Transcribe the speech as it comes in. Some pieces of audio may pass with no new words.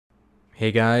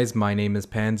Hey guys, my name is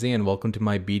Pansy and welcome to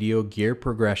my BDO gear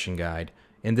progression guide.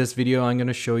 In this video I'm going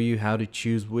to show you how to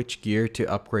choose which gear to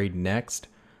upgrade next,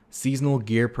 seasonal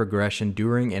gear progression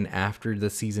during and after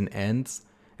the season ends,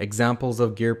 examples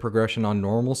of gear progression on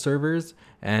normal servers,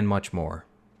 and much more.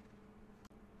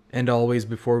 And always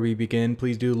before we begin,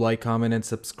 please do like, comment, and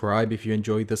subscribe if you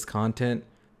enjoyed this content.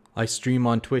 I stream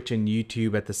on Twitch and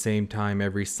YouTube at the same time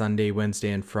every Sunday, Wednesday,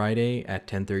 and Friday at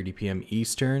 10:30 p.m.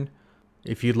 Eastern.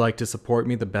 If you'd like to support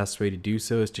me, the best way to do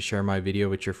so is to share my video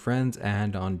with your friends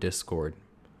and on Discord.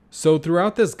 So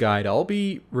throughout this guide, I'll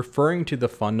be referring to the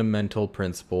fundamental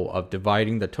principle of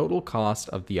dividing the total cost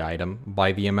of the item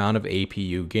by the amount of AP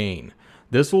you gain.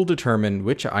 This will determine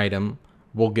which item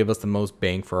will give us the most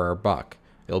bang for our buck.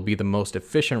 It'll be the most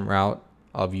efficient route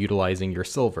of utilizing your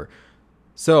silver.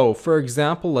 So, for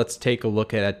example, let's take a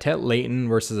look at a Tet Layton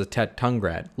versus a Tet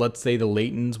Tungrad. Let's say the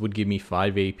Laytons would give me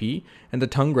 5 AP and the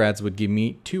Tungrads would give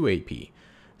me 2 AP.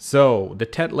 So, the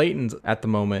Tet Laytons at the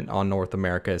moment on North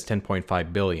America is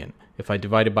 10.5 billion. If I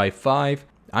divide it by 5,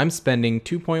 I'm spending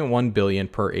 2.1 billion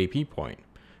per AP point.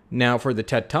 Now, for the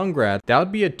Tet Tungrad, that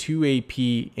would be a 2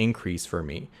 AP increase for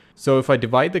me. So, if I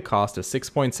divide the cost of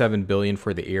 6.7 billion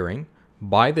for the earring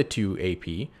by the 2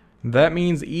 AP, that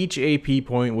means each AP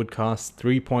point would cost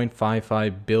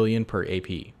 3.55 billion per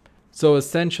AP. So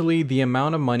essentially, the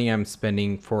amount of money I'm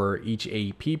spending for each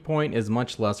AP point is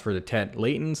much less for the Tet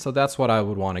Layton, so that's what I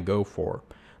would want to go for.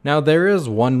 Now there is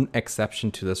one exception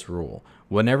to this rule.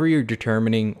 Whenever you're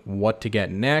determining what to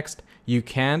get next, you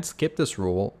can skip this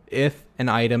rule if an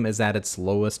item is at its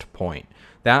lowest point.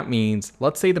 That means,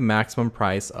 let's say the maximum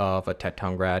price of a Tet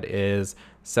Tungrad is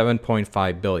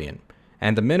 7.5 billion.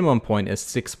 And the minimum point is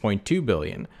 6.2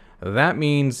 billion. That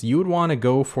means you would want to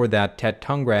go for that Tet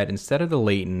Tungrad instead of the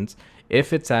Laytons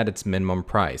if it's at its minimum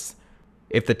price.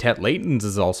 If the Tet Laytons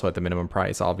is also at the minimum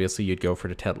price, obviously you'd go for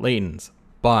the Tet Laytons.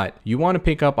 But you want to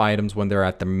pick up items when they're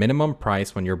at the minimum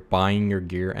price when you're buying your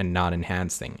gear and not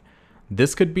enhancing.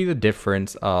 This could be the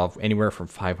difference of anywhere from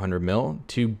 500 mil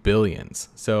to billions.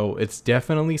 So it's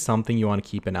definitely something you want to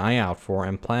keep an eye out for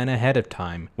and plan ahead of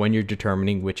time when you're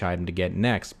determining which item to get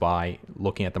next by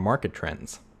looking at the market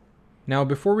trends. Now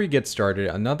before we get started,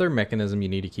 another mechanism you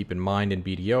need to keep in mind in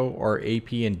BDO are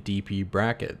AP and DP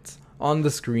brackets. On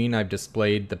the screen I've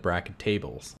displayed the bracket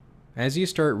tables. As you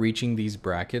start reaching these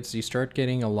brackets, you start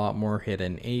getting a lot more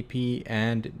hidden AP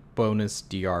and bonus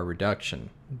DR reduction.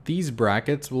 These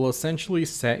brackets will essentially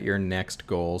set your next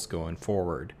goals going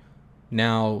forward.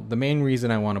 Now, the main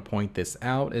reason I want to point this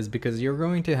out is because you're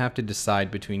going to have to decide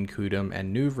between Kudum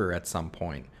and Nuver at some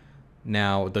point.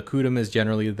 Now, the Kudum is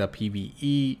generally the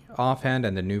PvE offhand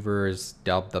and the Nuver is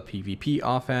dubbed the PvP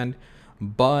offhand,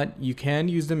 but you can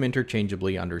use them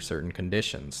interchangeably under certain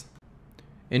conditions.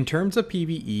 In terms of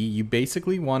PvE, you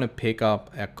basically want to pick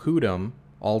up a Kudum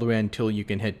all the way until you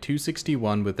can hit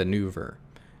 261 with the Nuver,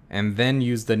 and then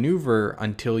use the Nuver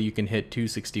until you can hit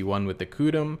 261 with the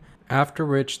Kudum, after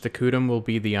which the Kudum will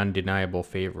be the undeniable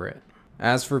favorite.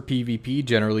 As for PvP,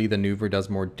 generally the Nuver does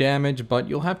more damage, but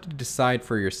you'll have to decide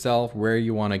for yourself where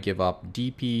you want to give up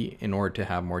DP in order to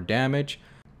have more damage.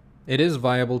 It is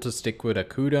viable to stick with a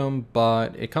Kudum,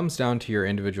 but it comes down to your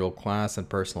individual class and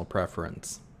personal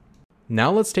preference. Now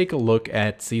let's take a look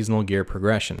at seasonal gear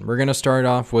progression. We're going to start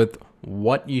off with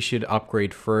what you should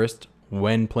upgrade first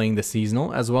when playing the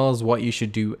seasonal, as well as what you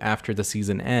should do after the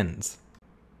season ends.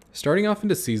 Starting off in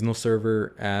the seasonal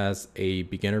server as a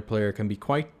beginner player can be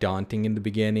quite daunting in the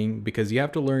beginning because you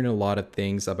have to learn a lot of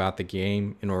things about the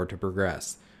game in order to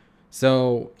progress.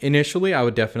 So initially I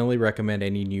would definitely recommend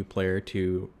any new player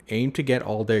to aim to get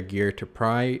all their gear to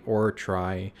pry or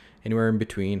try anywhere in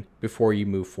between before you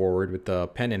move forward with the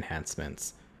pen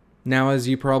enhancements. Now, as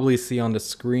you probably see on the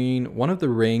screen, one of the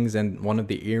rings and one of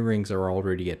the earrings are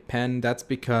already at pen. That's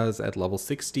because at level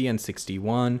 60 and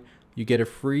 61, you get a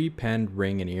free pen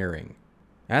ring and earring.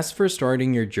 As for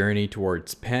starting your journey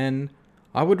towards pen,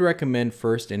 I would recommend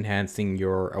first enhancing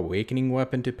your awakening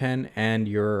weapon to pen and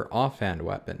your offhand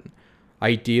weapon.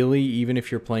 Ideally, even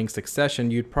if you're playing Succession,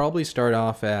 you'd probably start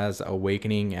off as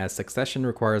Awakening, as Succession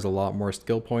requires a lot more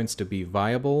skill points to be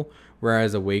viable,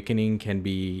 whereas Awakening can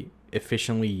be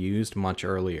efficiently used much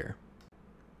earlier.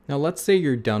 Now let's say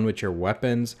you're done with your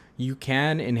weapons. You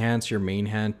can enhance your main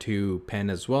hand to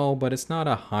pen as well, but it's not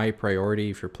a high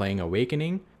priority if you're playing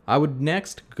Awakening. I would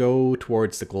next go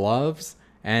towards the gloves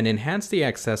and enhance the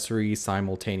accessories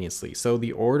simultaneously. So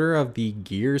the order of the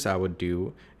gears I would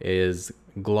do is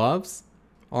gloves,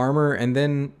 armor, and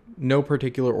then no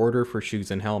particular order for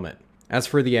shoes and helmet. As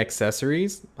for the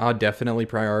accessories, I'll definitely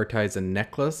prioritize a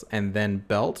necklace and then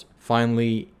belt,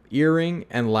 finally earring,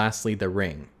 and lastly the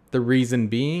ring. The reason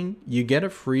being, you get a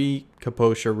free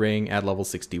Capotia ring at level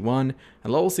 61,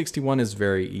 and level 61 is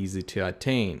very easy to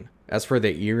attain. As for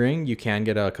the earring, you can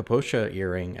get a Capotia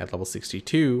earring at level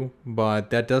 62, but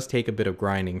that does take a bit of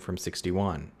grinding from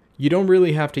 61. You don't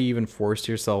really have to even force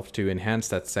yourself to enhance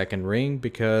that second ring,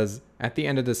 because at the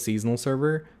end of the seasonal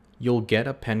server, you'll get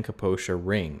a Pen Capotia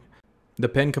ring. The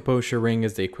Pen Capotia ring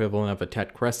is the equivalent of a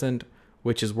Tet Crescent,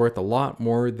 which is worth a lot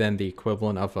more than the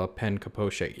equivalent of a Pen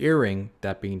Capotia earring,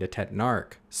 that being the Tet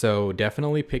Narc. So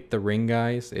definitely pick the ring,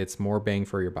 guys, it's more bang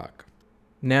for your buck.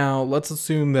 Now, let's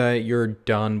assume that you're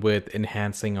done with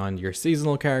enhancing on your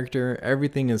seasonal character,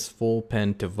 everything is full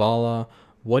pen Tuvala.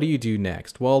 What do you do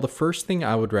next? Well, the first thing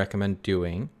I would recommend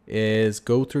doing is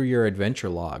go through your adventure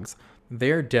logs.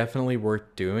 They're definitely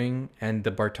worth doing, and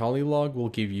the Bartali log will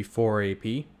give you 4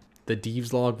 AP, the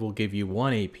Deeves log will give you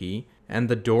 1 AP, and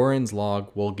the Doran's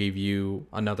log will give you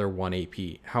another 1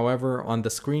 AP. However, on the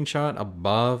screenshot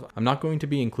above, I'm not going to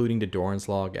be including the Doran's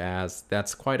log as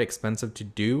that's quite expensive to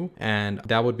do, and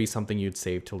that would be something you'd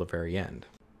save till the very end.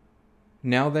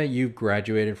 Now that you've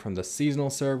graduated from the seasonal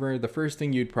server, the first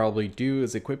thing you'd probably do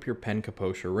is equip your Pen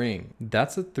Capotia ring.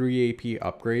 That's a 3 AP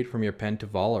upgrade from your Pen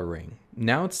Tuvala ring.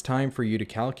 Now it's time for you to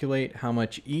calculate how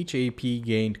much each AP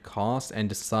gained costs and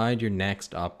decide your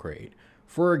next upgrade.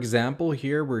 For example,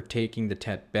 here we're taking the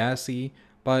Tet Pansy,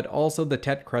 but also the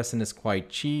Tet Crescent is quite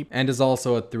cheap and is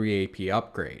also a 3 AP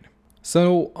upgrade.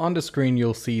 So on the screen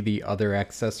you'll see the other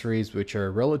accessories which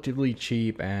are relatively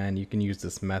cheap, and you can use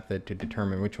this method to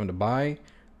determine which one to buy.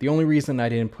 The only reason I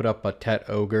didn't put up a Tet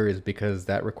Ogre is because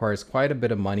that requires quite a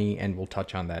bit of money, and we'll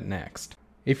touch on that next.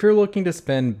 If you're looking to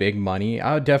spend big money,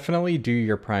 I would definitely do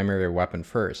your primary weapon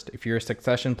first. If you're a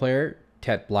Succession player,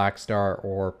 Tet Blackstar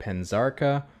or Pen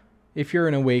Zarka. If you're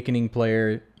an Awakening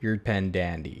player, your Pen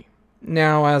Dandy.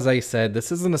 Now, as I said,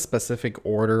 this isn't a specific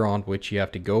order on which you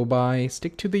have to go by.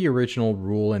 Stick to the original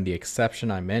rule and the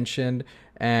exception I mentioned,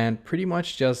 and pretty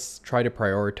much just try to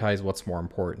prioritize what's more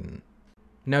important.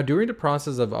 Now, during the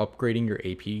process of upgrading your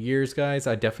AP gears, guys,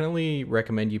 I definitely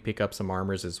recommend you pick up some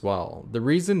armors as well. The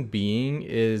reason being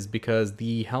is because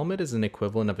the helmet is an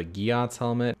equivalent of a Giat's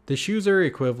helmet. The shoes are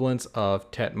equivalents of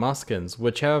Tet Muskins,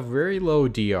 which have very low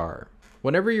DR.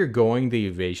 Whenever you're going the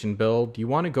evasion build, you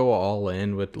want to go all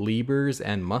in with Liebers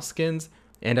and Muskins,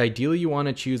 and ideally you want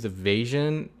to choose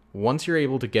evasion once you're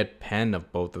able to get pen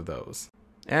of both of those.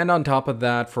 And on top of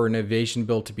that, for an evasion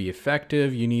build to be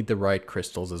effective, you need the right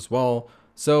crystals as well.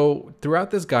 So throughout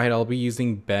this guide, I'll be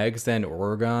using Begs and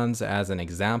Orgons as an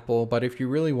example, but if you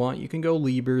really want, you can go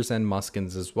Liebers and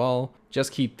Muskins as well.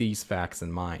 Just keep these facts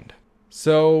in mind.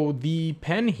 So the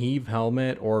Pen Heave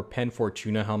helmet or Pen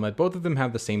Fortuna helmet, both of them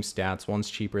have the same stats. One's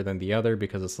cheaper than the other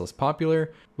because it's less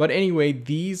popular. But anyway,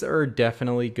 these are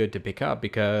definitely good to pick up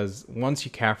because once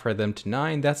you Khafra them to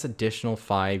 9, that's additional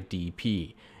 5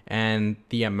 DP. And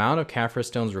the amount of Khafra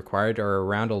stones required are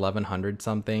around 1100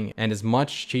 something and is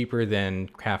much cheaper than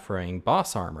Khafraing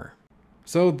boss armor.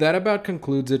 So that about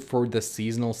concludes it for the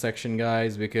seasonal section,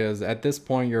 guys, because at this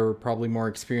point you're probably more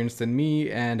experienced than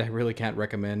me and I really can't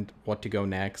recommend what to go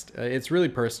next. It's really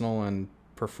personal and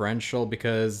preferential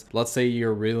because let's say you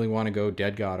really want to go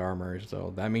Dead God armor,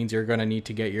 so that means you're going to need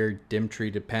to get your dim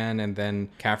tree to pen and then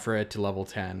Khafra it to level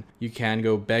 10. You can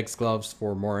go Beg's gloves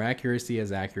for more accuracy,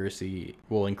 as accuracy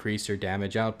will increase your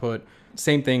damage output.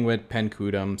 Same thing with Pen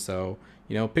Kudum, so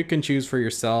you know, pick and choose for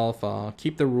yourself.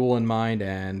 Keep the rule in mind,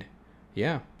 and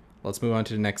yeah, let's move on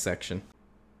to the next section.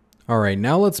 Alright,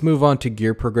 now let's move on to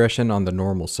gear progression on the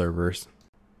normal servers.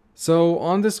 So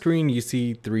on the screen you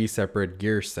see 3 separate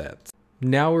gear sets.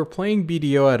 Now we're playing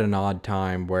BDO at an odd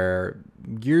time where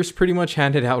gear's pretty much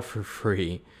handed out for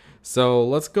free. So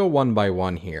let's go one by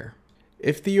one here.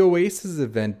 If the Oasis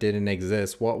event didn't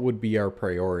exist, what would be our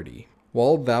priority?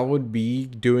 Well, that would be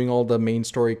doing all the main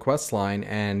story questline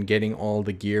and getting all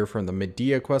the gear from the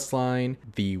Medea questline,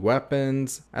 the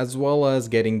weapons, as well as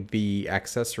getting the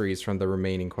accessories from the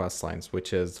remaining questlines,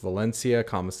 which is Valencia,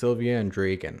 Kama Sylvia, and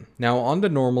Dragon. Now, on the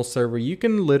normal server, you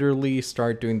can literally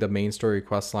start doing the main story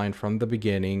questline from the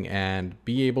beginning and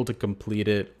be able to complete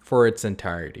it for its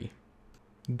entirety.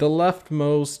 The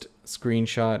leftmost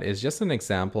screenshot is just an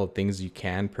example of things you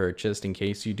can purchase in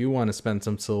case you do want to spend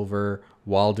some silver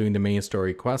while doing the main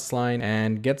story questline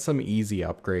and get some easy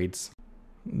upgrades.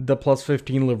 The plus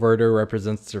 15 Leverter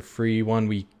represents the free one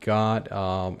we got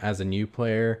as a new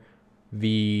player.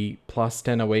 The plus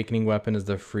 10 Awakening weapon is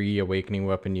the free Awakening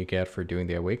weapon you get for doing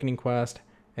the Awakening quest.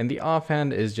 And the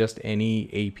offhand is just any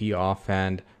AP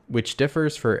offhand, which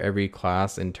differs for every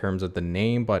class in terms of the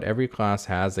name, but every class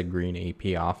has a green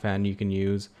AP offhand you can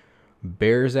use.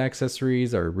 Bear's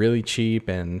accessories are really cheap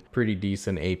and pretty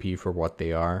decent AP for what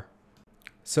they are.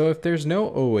 So if there's no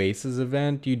Oasis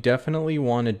event, you definitely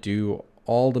want to do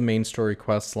all the main story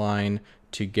quest line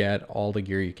to get all the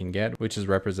gear you can get, which is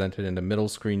represented in the middle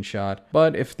screenshot.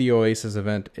 But if the Oasis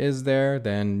event is there,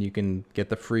 then you can get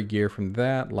the free gear from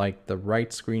that, like the right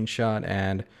screenshot,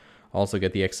 and also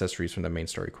get the accessories from the main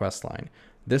story quest line.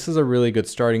 This is a really good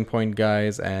starting point,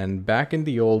 guys, and back in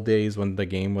the old days when the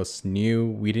game was new,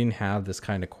 we didn't have this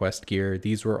kind of quest gear.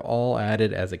 These were all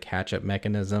added as a catch-up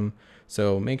mechanism,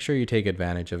 so make sure you take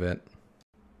advantage of it.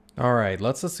 Alright,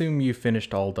 let's assume you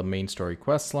finished all the main story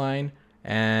quest line,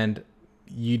 and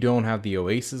you don't have the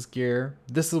Oasis gear.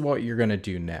 This is what you're going to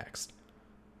do next.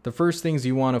 The first things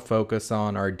you want to focus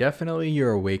on are definitely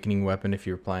your Awakening weapon if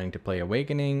you're planning to play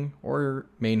Awakening, or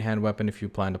main hand weapon if you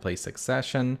plan to play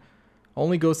Succession.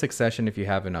 Only go Succession if you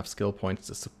have enough skill points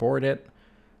to support it.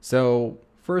 So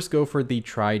first go for the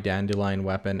Tri-Dandelion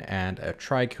weapon and a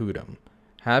Tri-Kudum.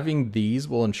 Having these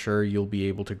will ensure you'll be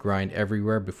able to grind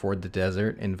everywhere before the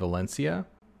desert in Valencia,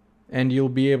 and you'll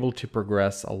be able to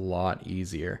progress a lot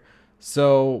easier.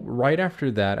 So right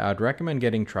after that, I'd recommend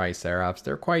getting Triceratops.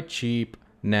 They're quite cheap.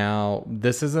 Now,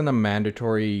 this isn't a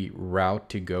mandatory route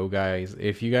to go, guys.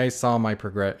 If you guys saw my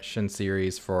progression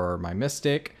series for my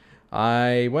Mystic,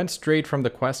 I went straight from the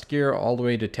quest gear all the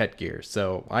way to Tet gear,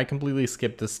 so I completely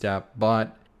skipped this step,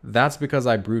 but that's because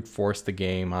I brute forced the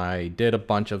game. I did a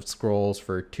bunch of scrolls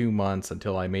for 2 months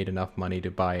until I made enough money to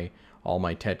buy all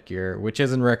my Tet gear, which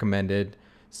isn't recommended.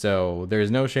 So there's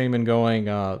no shame in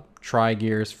going try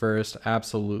gears first.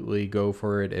 Absolutely go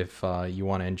for it if you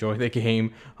want to enjoy the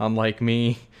game, unlike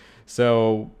me.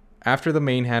 So after the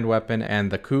main hand weapon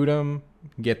and the Kudum,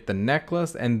 get the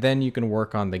necklace, and then you can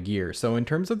work on the gear. So in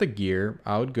terms of the gear,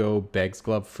 I would go Beg's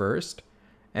Glove first,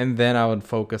 and then I would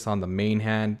focus on the main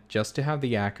hand just to have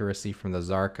the accuracy from the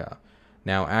Zarka.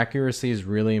 Now accuracy is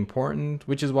really important,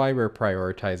 which is why we're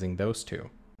prioritizing those two.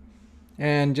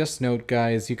 And just note,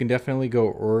 guys, you can definitely go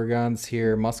Orgons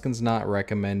here. Muskin's not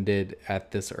recommended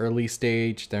at this early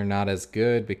stage. They're not as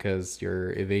good because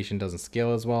your evasion doesn't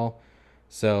scale as well.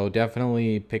 So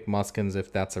definitely pick Muskins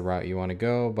if that's a route you want to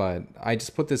go, but I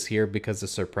just put this here because the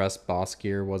suppressed boss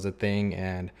gear was a thing,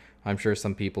 and I'm sure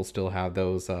some people still have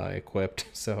those equipped,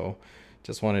 so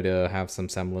just wanted to have some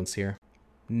semblance here.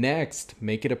 Next,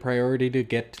 make it a priority to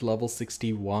get to level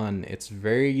 61. It's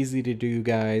very easy to do,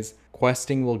 guys.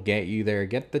 Questing will get you there.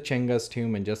 Get the Chenga's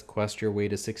Tomb and just quest your way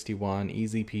to 61.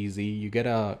 Easy peasy. You get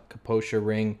a Kaposha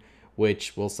ring,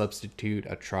 which will substitute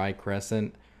a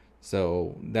Tri-Crescent.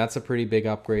 So that's a pretty big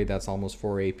upgrade. That's almost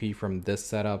 4 AP from this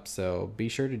setup, so be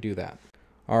sure to do that.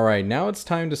 Alright, now it's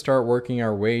time to start working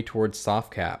our way towards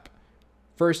soft cap.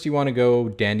 First you want to go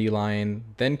Dandelion,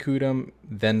 then Kudum,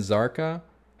 then Zarka.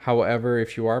 However,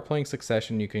 if you are playing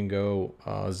Succession, you can go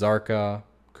Zarka,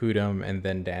 Kudum, and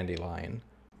then Dandelion.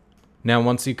 Now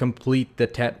once you complete the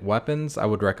Tet weapons, I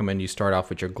would recommend you start off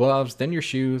with your gloves, then your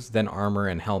shoes, then armor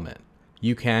and helmet.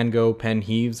 You can go Pen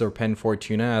Heaves or Pen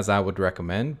Fortuna as I would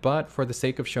recommend, but for the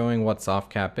sake of showing what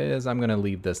soft cap is, I'm going to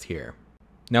leave this here.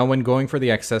 Now when going for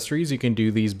the accessories, you can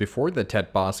do these before the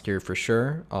Tet boss gear for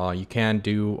sure. You can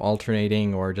do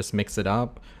alternating or just mix it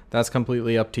up. That's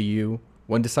completely up to you.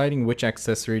 When deciding which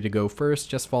accessory to go first,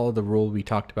 just follow the rule we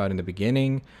talked about in the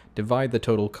beginning. Divide the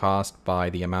total cost by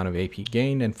the amount of AP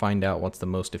gained and find out what's the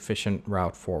most efficient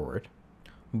route forward.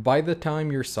 By the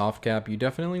time you're soft cap, you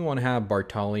definitely want to have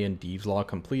Bartali and Deve's Law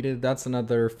completed. That's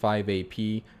another 5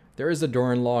 AP. There is a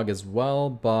Doran log as well,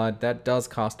 but that does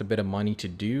cost a bit of money to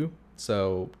do,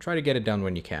 so try to get it done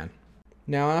when you can.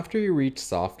 Now after you reach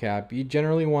soft cap, you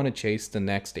generally want to chase the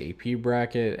next AP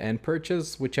bracket and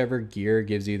purchase whichever gear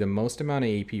gives you the most amount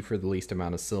of AP for the least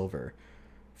amount of silver.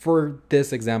 For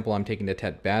this example, I'm taking the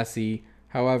Tet Bassi.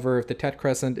 However, if the Tet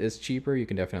Crescent is cheaper, you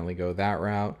can definitely go that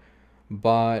route.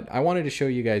 But I wanted to show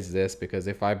you guys this because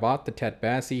if I bought the Tet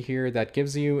Bassi here, that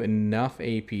gives you enough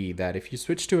AP that if you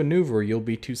switch to a Nuver, you'll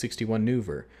be 261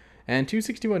 Nuver. And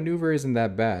 261 Nuver isn't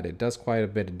that bad. It does quite a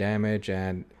bit of damage,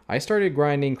 and I started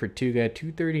grinding Kratuga at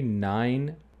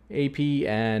 239 AP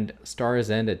and Star's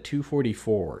End at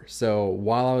 244. So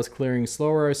while I was clearing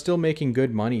slower, I was still making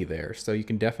good money there. So you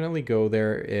can definitely go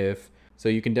there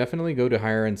you can definitely go to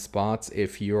higher end spots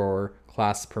if your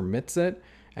class permits it.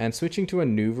 And switching to a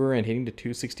Nuver and hitting the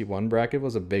 261 bracket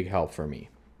was a big help for me.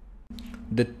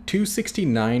 The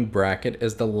 269 bracket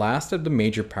is the last of the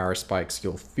major power spikes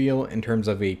you'll feel in terms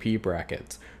of AP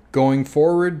brackets. Going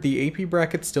forward, the AP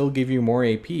brackets still give you more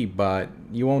AP, but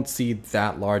you won't see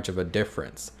that large of a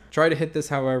difference. Try to hit this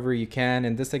however you can.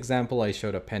 In this example, I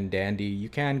showed a Pen Dandy. You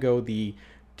can go the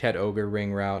Tet Ogre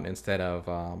ring route instead of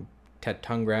Tet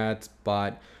Tungrats,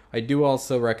 but I do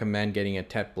also recommend getting a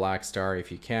Tet Black Star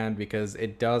if you can, because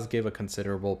it does give a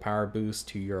considerable power boost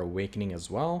to your awakening as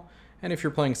well. And if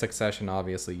you're playing Succession,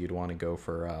 obviously you'd want to go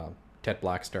for Tet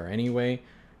Black Star anyway.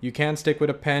 You can stick with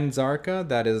a Pen Zarka,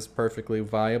 that is perfectly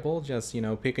viable. Just, you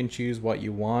know, pick and choose what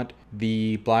you want.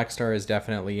 The Black Star is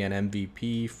definitely an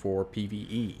MVP for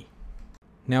PvE.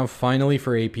 Now finally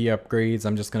for AP upgrades,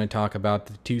 I'm just going to talk about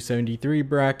the 273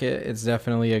 bracket. It's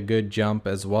definitely a good jump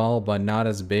as well, but not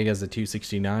as big as the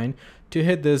 269. To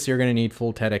hit this, you're going to need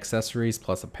full Tet accessories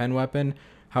plus a pen weapon.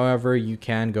 However, you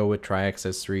can go with tri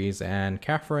accessories, and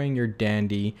Kafraing your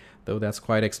dandy, though that's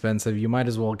quite expensive, you might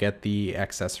as well get the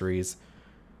accessories.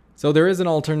 So there is an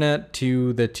alternate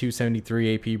to the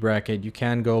 273 AP bracket. You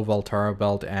can go Voltara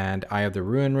Belt and Eye of the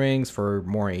Ruin Rings for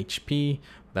more HP.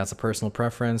 That's a personal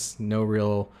preference. No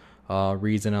real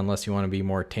reason unless you want to be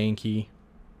more tanky.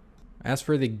 As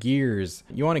for the gears,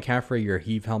 you want to Kafra your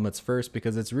Heave helmets first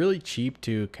because it's really cheap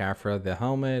to Kafra the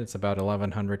helmet. It's about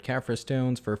 1100 Kafra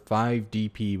stones for 5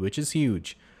 DP, which is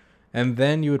huge. And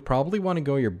then you would probably want to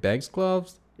go your Beg's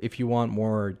gloves if you want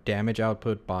more damage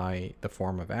output by the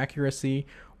form of accuracy,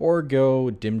 or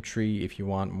go Dimtree if you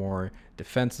want more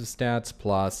defensive stats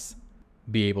plus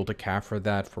be able to Kafra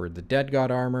that for the Dead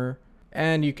God armor.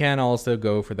 And you can also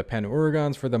go for the Pen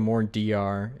Urgons for the more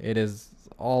DR. It is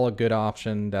all a good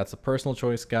option. That's a personal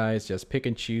choice, guys. Just pick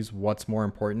and choose what's more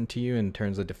important to you in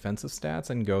terms of defensive stats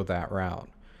and go that route.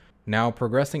 Now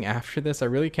progressing after this, I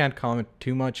really can't comment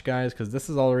too much, guys, because this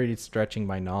is already stretching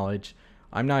my knowledge.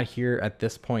 I'm not here at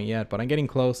this point yet, but I'm getting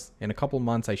close. In a couple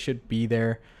months I should be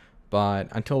there, but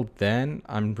until then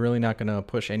I'm really not going to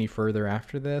push any further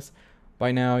after this.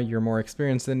 By now you're more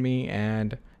experienced than me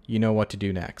and you know what to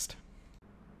do next.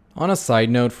 On a side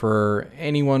note, for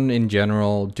anyone in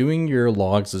general, doing your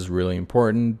logs is really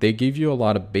important. They give you a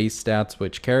lot of base stats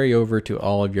which carry over to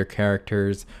all of your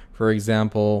characters. For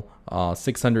example,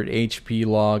 600 HP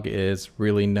log is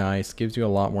really nice, gives you a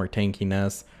lot more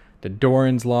tankiness. The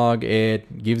Doran's log,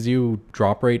 it gives you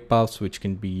drop rate buffs which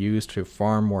can be used to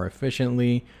farm more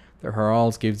efficiently. The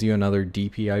Harals gives you another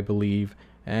DP, I believe.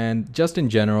 And just in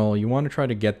general, you want to try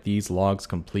to get these logs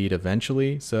complete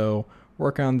eventually, so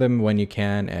work on them when you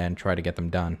can and try to get them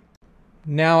done.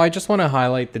 Now I just want to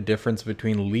highlight the difference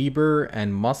between Liber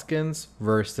and Muskins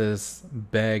versus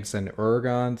Begs and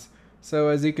Urgons. So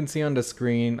as you can see on the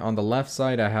screen, on the left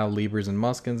side I have Libers and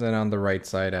Muskins, and on the right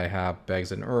side I have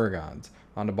Begs and Urgons.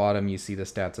 On the bottom you see the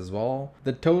stats as well.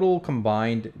 The total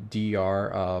combined DR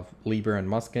of Liber and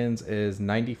Muskins is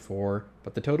 94,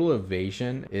 but the total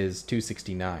evasion is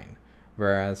 269.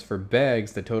 Whereas for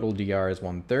Begs, the total DR is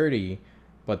 130,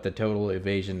 but the total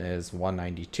evasion is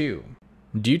 192.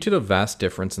 Due to the vast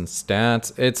difference in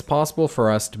stats, it's possible for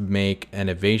us to make an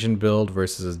evasion build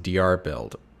versus a DR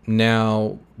build.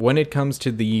 Now, when it comes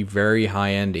to the very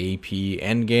high-end AP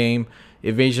endgame,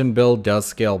 evasion build does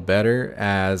scale better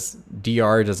as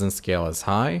DR doesn't scale as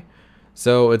high.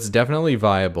 So it's definitely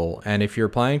viable, and if you're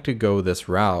planning to go this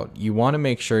route, you want to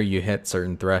make sure you hit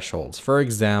certain thresholds. For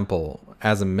example,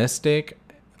 as a Mystic,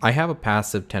 I have a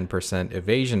passive 10%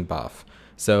 evasion buff.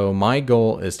 So my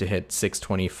goal is to hit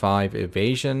 625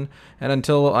 evasion, and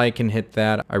until I can hit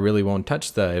that, I really won't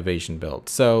touch the evasion build.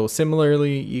 So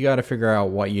similarly, you got to figure out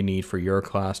what you need for your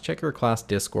class. Check your class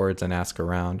discords and ask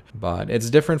around. But it's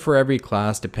different for every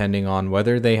class depending on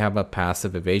whether they have a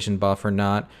passive evasion buff or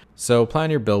not. So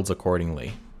plan your builds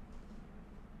accordingly.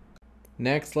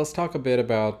 Next, let's talk a bit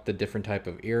about the different type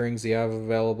of earrings you have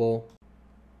available.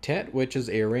 Tet Witch's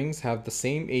earrings have the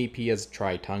same AP as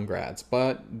Tri-Tungrads,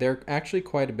 but they're actually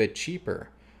quite a bit cheaper.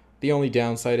 The only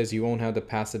downside is you won't have the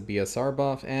passive BSR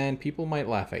buff and people might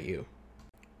laugh at you.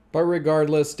 But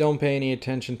regardless, don't pay any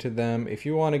attention to them. If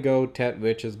you want to go Tet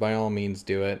Witches, by all means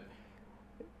do it.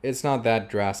 It's not that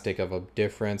drastic of a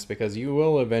difference because you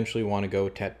will eventually want to go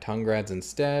Tet Tungrads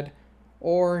instead,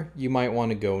 or you might want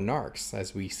to go Narcs,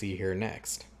 as we see here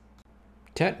next.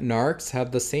 Tet Narcs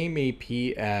have the same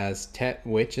AP as Tet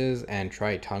Witches and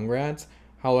Tri-Tungrads,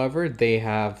 however they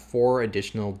have 4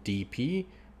 additional DP,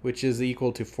 which is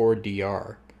equal to 4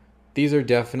 DR. These are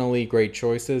definitely great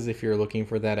choices if you're looking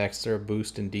for that extra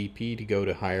boost in DP to go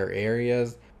to higher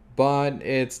areas, but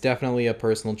it's definitely a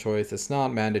personal choice. It's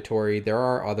not mandatory. There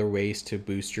are other ways to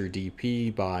boost your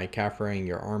DP by Kafraing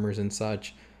your armors and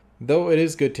such, though it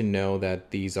is good to know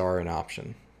that these are an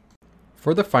option.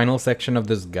 For the final section of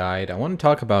this guide, I want to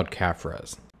talk about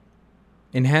Kafras.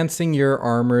 Enhancing your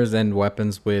armors and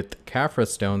weapons with Kafra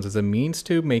stones is a means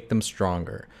to make them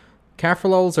stronger. Kafra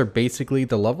levels are basically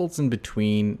the levels in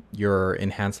between your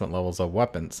enhancement levels of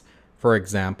weapons. For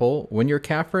example, when you're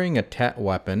Kafraing a Tet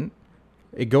weapon,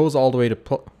 it goes all the way to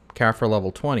Kafra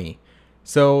level 20.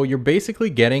 So you're basically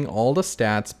getting all the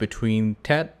stats between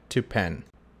Tet to Pen.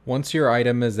 Once your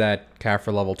item is at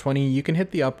Kaffir level 20, you can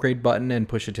hit the upgrade button and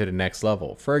push it to the next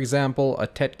level. For example, a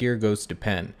Tet gear goes to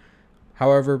Pen.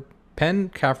 However, Pen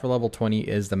Kaffir level 20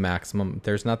 is the maximum.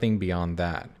 There's nothing beyond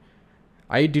that.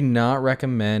 I do not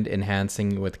recommend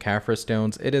enhancing with Kaffir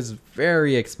stones. It is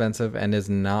very expensive and is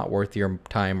not worth your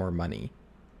time or money.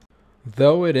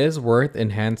 Though it is worth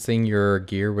enhancing your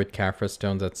gear with Kaffir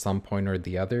stones at some point or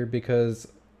the other, because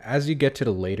as you get to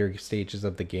the later stages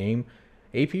of the game,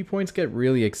 AP points get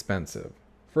really expensive.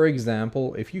 For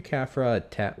example, if you Kaffir a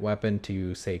Tet weapon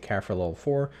to say Kaffir level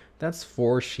 4, that's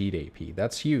 4 sheet AP.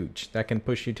 That's huge. That can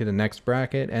push you to the next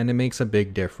bracket and it makes a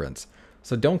big difference.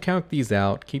 So don't count these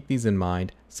out, keep these in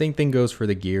mind. Same thing goes for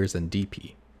the gears and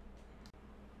DP.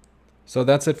 So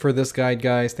that's it for this guide,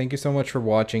 guys. Thank you so much for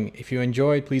watching. If you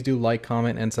enjoyed, please do like,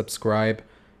 comment, and subscribe.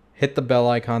 Hit the bell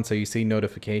icon so you see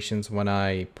notifications when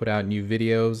I put out new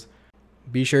videos.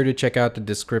 Be sure to check out the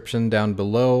description down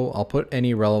below. I'll put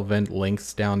any relevant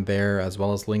links down there, as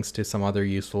well as links to some other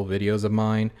useful videos of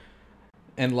mine.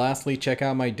 And lastly, check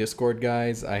out my Discord,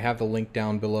 guys. I have the link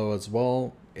down below as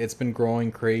well. It's been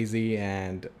growing crazy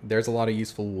and there's a lot of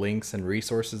useful links and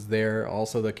resources there.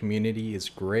 Also, the community is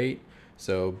great,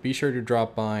 so be sure to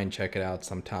drop by and check it out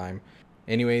sometime.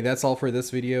 Anyway, that's all for this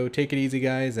video. Take it easy,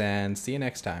 guys, and see you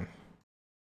next time.